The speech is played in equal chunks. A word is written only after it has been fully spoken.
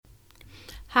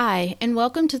Hi, and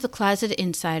welcome to The Closet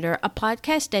Insider, a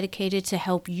podcast dedicated to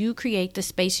help you create the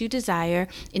space you desire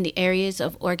in the areas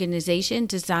of organization,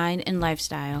 design, and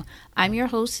lifestyle. I'm your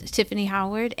host, Tiffany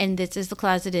Howard, and this is The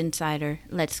Closet Insider.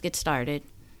 Let's get started.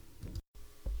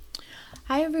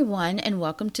 Hi, everyone, and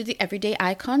welcome to the Everyday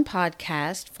Icon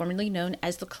podcast, formerly known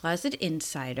as The Closet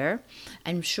Insider.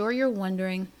 I'm sure you're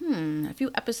wondering, a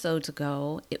few episodes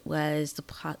ago, it was The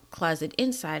Closet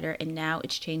Insider, and now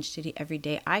it's changed to the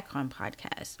Everyday Icon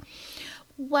podcast.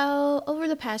 Well, over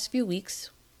the past few weeks,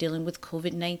 dealing with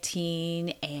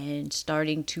COVID-19 and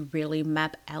starting to really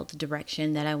map out the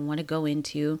direction that I want to go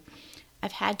into,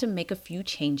 I've had to make a few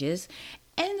changes.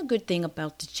 And the good thing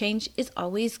about the change is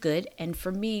always good. And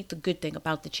for me, the good thing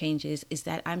about the changes is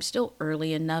that I'm still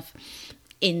early enough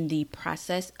in the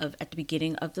process of, at the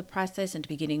beginning of the process and the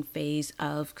beginning phase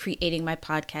of creating my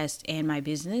podcast and my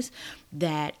business,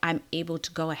 that I'm able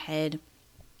to go ahead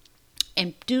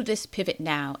and do this pivot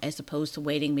now as opposed to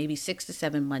waiting maybe 6 to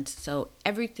 7 months. So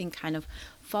everything kind of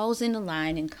falls into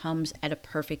line and comes at a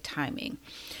perfect timing.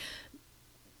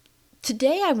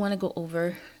 Today, I want to go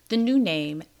over the new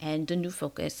name and the new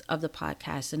focus of the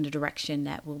podcast and the direction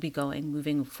that we'll be going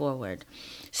moving forward.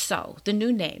 So the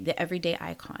new name, the Everyday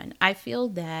Icon, I feel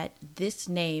that this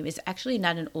name is actually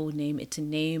not an old name. It's a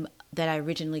name that I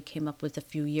originally came up with a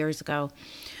few years ago,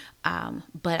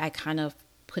 but I kind of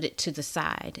put it to the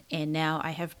side. And now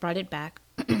I have brought it back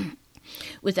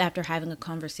with after having a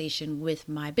conversation with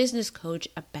my business coach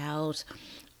about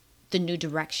the new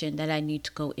direction that I need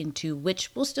to go into,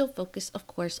 which will still focus, of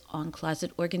course, on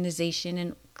closet organization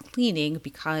and cleaning,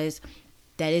 because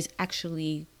that is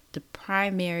actually the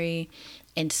primary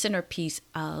and centerpiece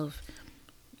of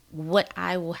what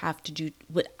I will have to do,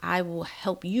 what I will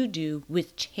help you do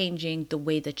with changing the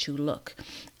way that you look.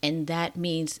 And that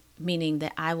meaning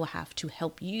that I will have to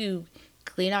help you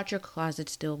clean out your closet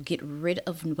still, get rid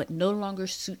of what no longer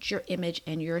suits your image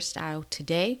and your style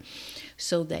today,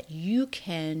 so that you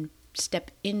can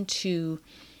step into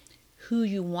who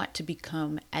you want to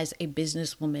become as a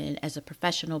businesswoman, as a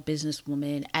professional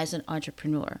businesswoman, as an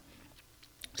entrepreneur.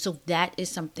 So that is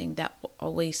something that will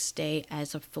always stay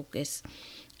as a focus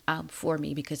for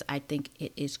me, because I think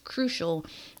it is crucial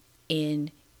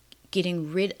in getting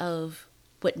rid of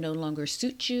what no longer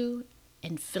suits you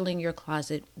and filling your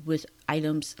closet with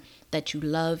items that you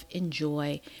love,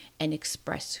 enjoy, and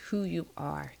express who you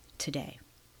are today.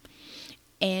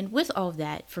 And with all of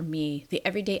that, for me, the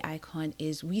Everyday Icon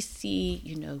is we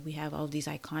have all these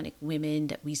iconic women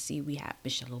that we see. We have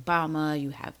Michelle Obama,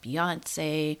 you have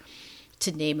Beyonce,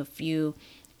 to name a few.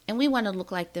 And we want to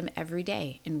look like them every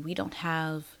day. And we don't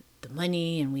have the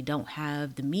money and we don't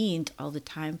have the means all the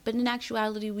time. But in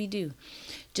actuality, we do.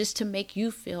 Just to make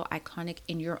you feel iconic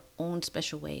in your own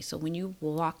special way. So when you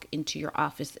walk into your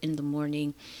office in the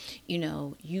morning,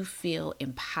 you feel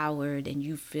empowered and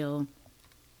you feel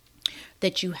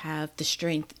that you have the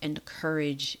strength and the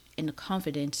courage and the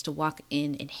confidence to walk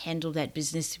in and handle that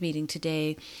business meeting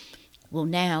today. Well,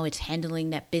 now it's handling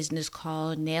that business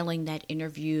call, nailing that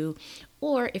interview,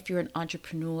 or if you're an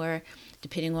entrepreneur,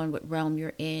 depending on what realm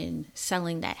you're in,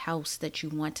 selling that house that you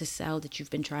want to sell, that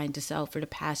you've been trying to sell for the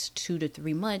past 2 to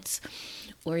 3 months,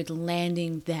 or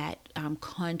landing that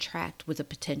contract with a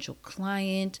potential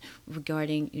client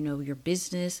regarding, your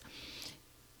business.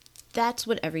 That's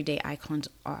what Everyday Icons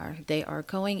are. They are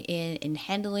going in and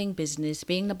handling business,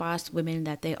 being the boss women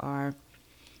that they are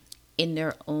in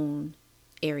their own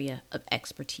area of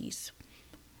expertise.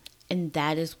 And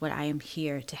that is what I am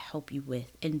here to help you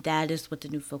with. And that is what the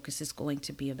new focus is going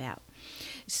to be about.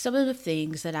 Some of the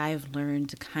things that I've learned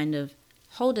to kind of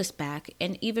hold us back,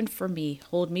 and even for me,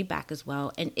 hold me back as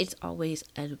well. And it's always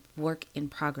a work in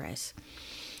progress.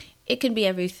 It can be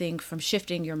everything from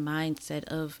shifting your mindset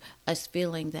of us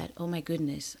feeling that, oh my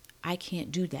goodness, I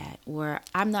can't do that, or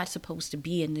I'm not supposed to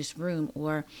be in this room,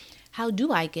 or how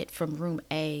do I get from room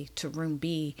A to room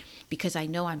B? Because I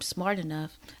know I'm smart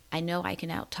enough, I know I can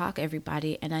out-talk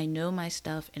everybody, and I know my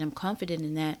stuff, and I'm confident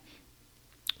in that,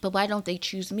 but why don't they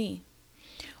choose me?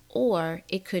 Or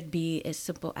it could be as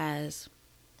simple as,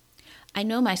 I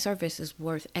know my service is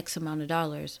worth X amount of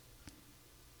dollars,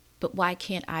 but why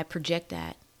can't I project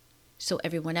that so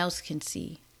everyone else can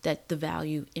see that the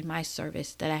value in my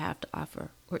service that I have to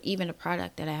offer, or even a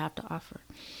product that I have to offer?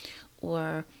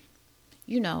 Or,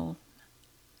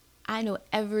 I know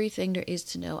everything there is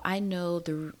to know. I know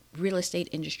the real estate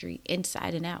industry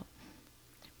inside and out.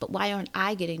 But why aren't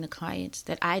I getting the clients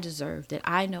that I deserve, that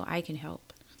I know I can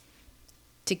help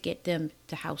to get them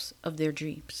the house of their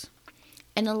dreams?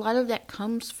 And a lot of that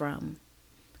comes from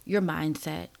your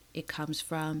mindset. It comes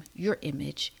from your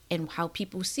image and how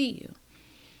people see you.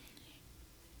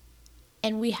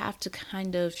 And we have to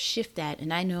kind of shift that.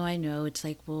 And I know, it's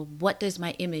like, well, what does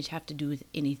my image have to do with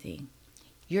anything?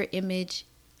 Your image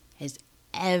has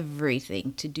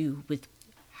everything to do with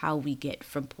how we get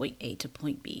from point A to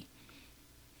point B.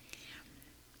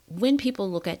 When people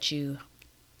look at you,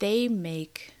 they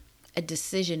make a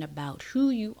decision about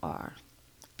who you are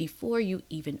before you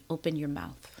even open your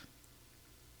mouth.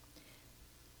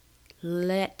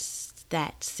 Let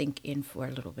that sink in for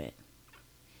a little bit.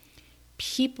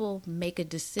 People make a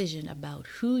decision about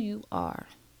who you are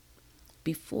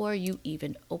before you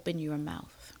even open your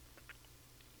mouth.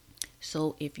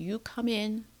 So if you come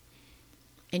in,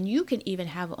 and you can even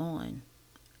have on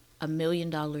 $1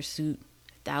 million suit,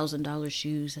 $1,000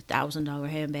 shoes, $1,000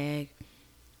 handbag,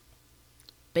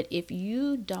 but if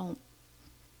you don't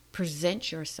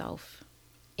present yourself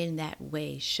in that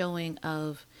way, showing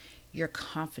of your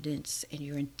confidence and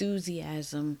your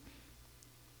enthusiasm,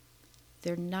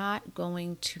 they're not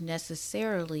going to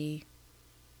necessarily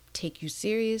take you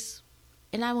serious.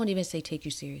 And I won't even say take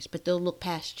you serious, but they'll look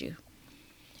past you.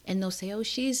 And they'll say, oh,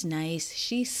 she's nice,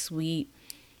 she's sweet,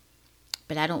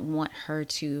 but I don't want her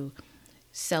to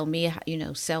sell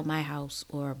my house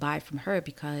or buy from her,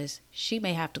 because she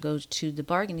may have to go to the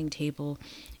bargaining table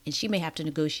and she may have to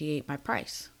negotiate my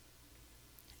price.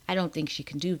 I don't think she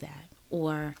can do that.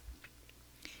 Or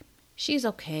she's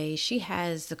okay, she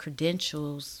has the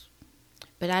credentials,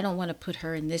 but I don't want to put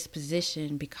her in this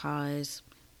position because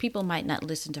people might not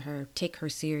listen to her, take her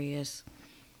serious.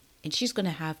 And she's going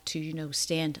to have to,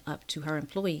 stand up to her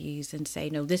employees and say,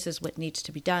 no, this is what needs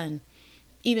to be done.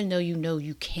 Even though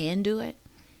you can do it,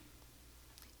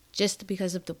 just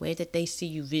because of the way that they see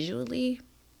you visually,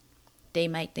 they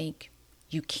might think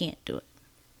you can't do it.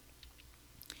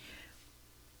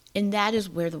 And that is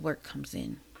where the work comes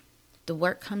in. The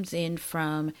work comes in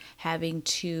from having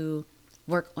to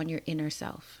work on your inner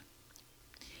self.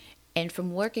 And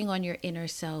from working on your inner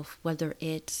self, whether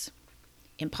it's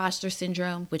imposter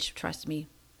syndrome, which, trust me,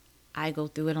 I go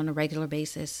through it on a regular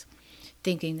basis,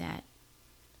 thinking that,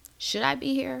 should I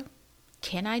be here?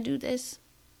 Can I do this?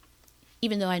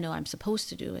 Even though I know I'm supposed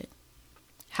to do it.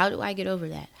 How do I get over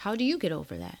that? How do you get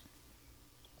over that?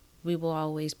 We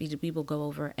will go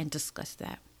over and discuss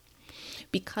that.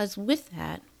 Because with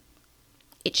that,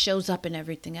 it shows up in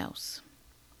everything else.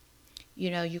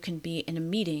 You can be in a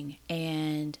meeting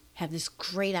and have this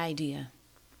great idea,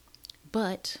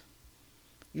 but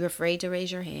you're afraid to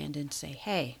raise your hand and say,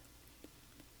 hey,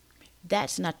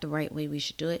 that's not the right way we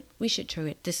should do it. We should do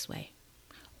it this way.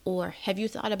 Or have you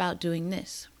thought about doing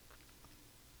this?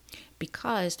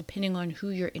 Because depending on who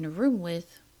you're in a room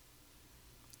with,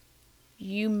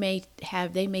 they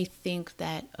may think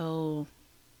that, oh,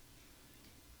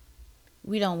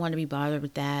 we don't want to be bothered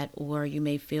with that. Or you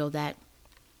may feel that,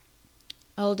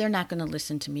 oh, they're not going to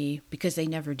listen to me, because they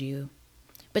never do.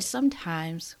 But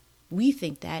sometimes we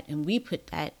think that, and we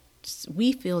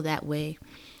feel that way,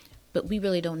 but we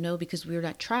really don't know because we're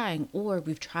not trying, or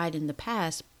we've tried in the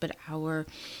past, but our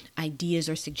ideas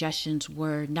or suggestions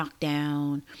were knocked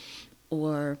down,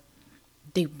 or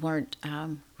they weren't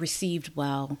received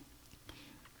well.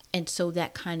 And so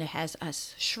that kind of has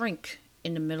us shrink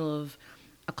in the middle of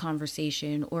a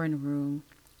conversation or in a room.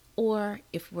 Or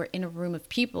if we're in a room of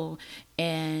people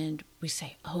and we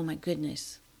say, oh my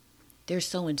goodness, there's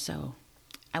so-and-so.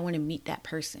 I want to meet that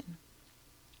person.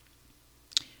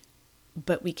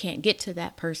 But we can't get to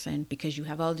that person because you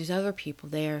have all these other people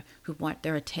there who want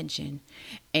their attention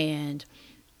and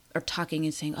are talking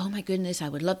and saying, oh my goodness, I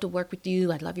would love to work with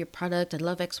you. I love your product. I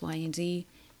love X, Y, and Z.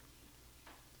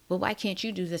 Well, why can't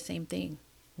you do the same thing?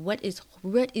 What is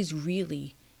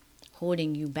really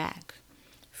holding you back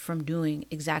from doing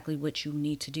exactly what you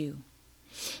need to do?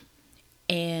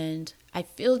 And I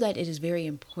feel that it is very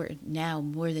important now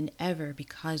more than ever,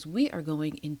 because we are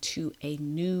going into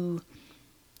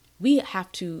we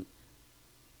have to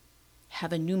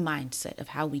have a new mindset of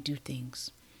how we do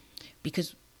things,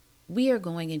 because we are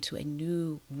going into a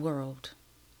new world,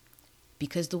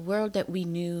 because the world that we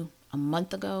knew a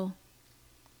month ago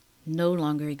no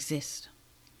longer exists.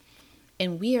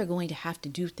 And we are going to have to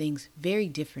do things very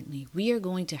differently. We are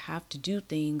going to have to do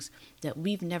things that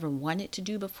we've never wanted to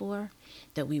do before,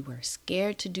 that we were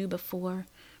scared to do before,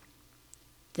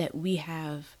 that we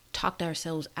have talked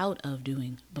ourselves out of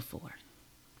doing before,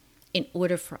 in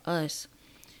order for us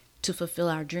to fulfill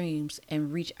our dreams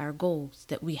and reach our goals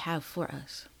that we have for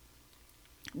us.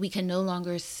 We can no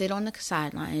longer sit on the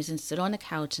sidelines and sit on the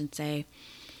couch and say,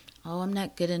 oh, I'm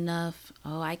not good enough.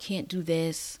 Oh, I can't do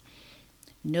this.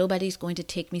 Nobody's going to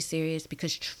take me serious,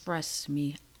 because trust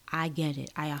me, I get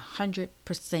it. I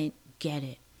 100% get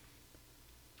it.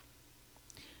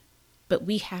 But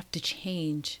we have to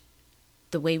change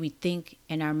the way we think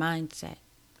and our mindset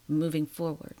moving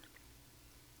forward.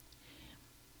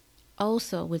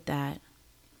 Also, with that,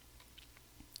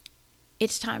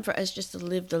 it's time for us just to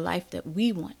live the life that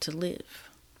we want to live.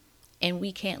 And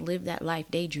we can't live that life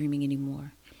daydreaming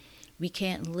anymore. We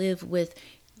can't live with,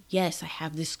 yes, I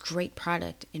have this great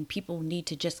product and people need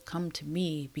to just come to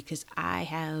me because I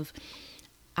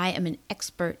am an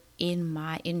expert in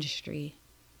my industry.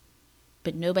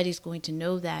 But nobody's going to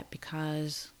know that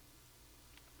because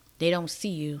they don't see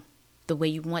you the way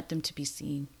you want them to be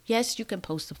seen. Yes, you can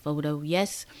post a photo.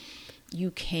 Yes,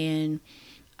 you can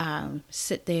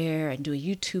sit there and do a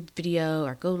YouTube video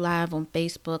or go live on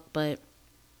Facebook, but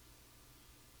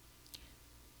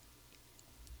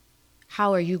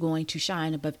how are you going to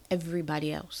shine above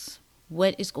everybody else?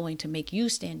 What is going to make you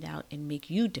stand out and make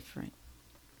you different?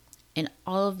 And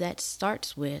all of that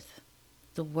starts with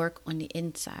the work on the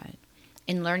inside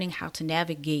and learning how to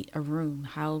navigate a room,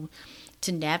 how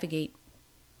to navigate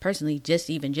personally just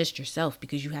yourself,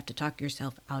 because you have to talk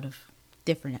yourself out of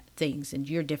different things and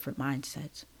your different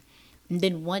mindsets. And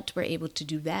then once we're able to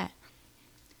do that,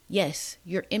 yes,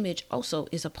 your image also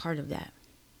is a part of that.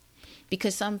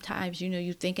 Because sometimes,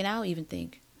 you think, and I'll even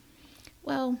think,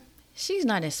 well, she's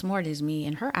not as smart as me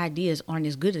and her ideas aren't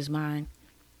as good as mine.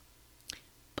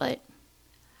 But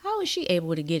how is she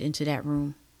able to get into that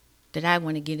room that I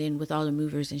want to get in with all the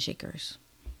movers and shakers?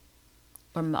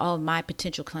 Or all my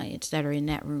potential clients that are in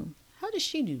that room? How does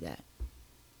she do that?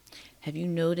 Have you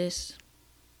noticed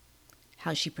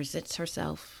how she presents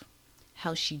herself,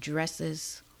 how she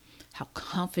dresses, how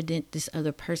confident this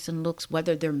other person looks,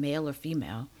 whether they're male or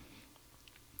female?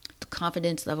 The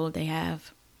confidence level they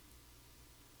have,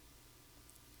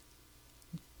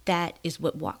 that is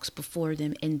what walks before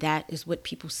them, and that is what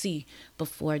people see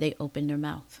before they open their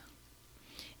mouth.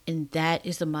 And that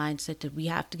is the mindset that we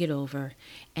have to get over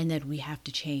and that we have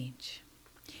to change.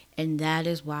 And that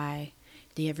is why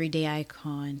the Everyday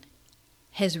Icon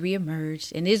has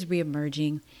reemerged and is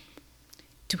reemerging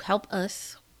to help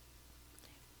us,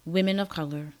 women of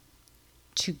color,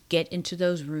 to get into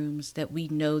those rooms that we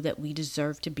know that we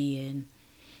deserve to be in.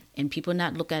 And people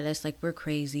not look at us like we're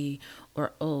crazy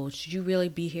or, oh, should you really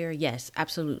be here? Yes,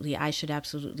 absolutely. I should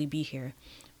absolutely be here.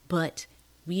 But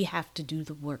we have to do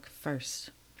the work first.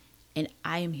 And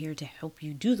I am here to help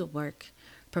you do the work,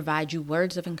 provide you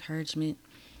words of encouragement,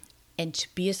 and to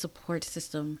be a support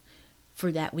system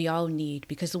for that we all need.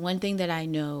 Because the one thing that I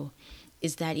know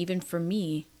is that even for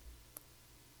me,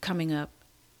 coming up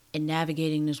and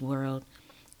navigating this world,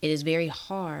 it is very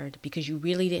hard because you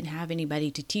really didn't have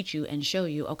anybody to teach you and show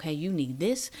you, okay, you need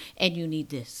this and you need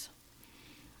this.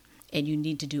 And you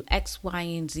need to do X, Y,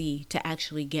 and Z to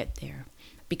actually get there.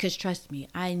 Because trust me,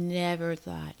 I never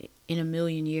thought in a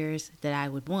million years that I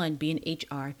would, one, be in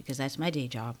HR because that's my day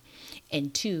job.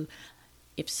 And two,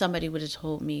 if somebody would have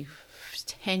told me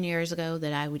 10 years ago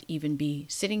that I would even be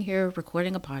sitting here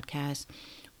recording a podcast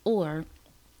or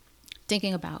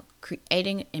thinking about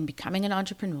creating and becoming an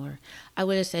entrepreneur, I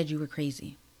would have said you were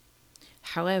crazy.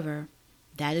 However,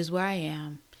 that is where I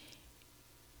am.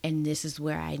 And this is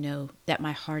where I know that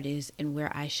my heart is and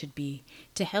where I should be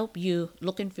to help you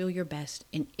look and feel your best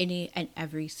in any and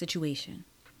every situation.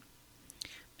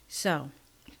 So,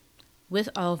 with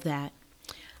all of that,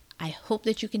 I hope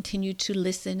that you continue to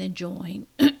listen and join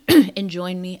and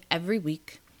join me every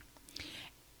week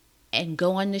and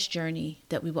go on this journey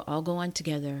that we will all go on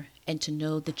together, and to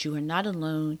know that you are not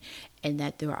alone and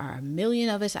that there are a million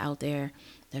of us out there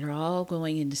that are all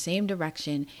going in the same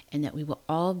direction, and that we will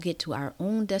all get to our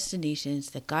own destinations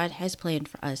that God has planned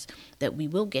for us, that we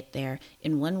will get there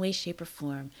in one way, shape, or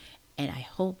form. And I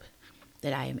hope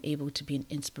that I am able to be an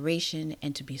inspiration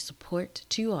and to be support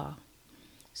to you all.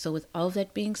 So with all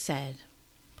that being said,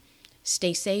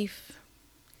 stay safe,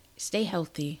 stay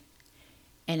healthy,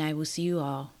 and I will see you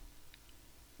all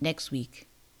next week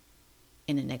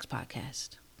in the next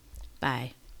podcast.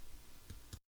 Bye.